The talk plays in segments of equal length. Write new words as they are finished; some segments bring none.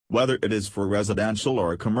Whether it is for residential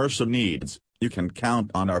or commercial needs, you can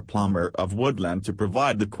count on our plumber of Woodland to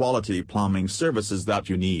provide the quality plumbing services that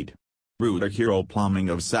you need. Ruta Hero Plumbing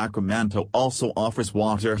of Sacramento also offers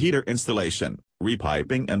water heater installation,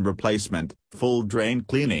 repiping and replacement, full drain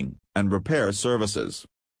cleaning, and repair services.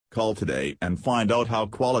 Call today and find out how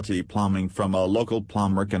quality plumbing from a local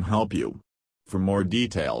plumber can help you. For more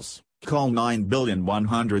details, call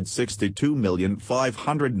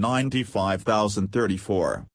 9,162,595,034.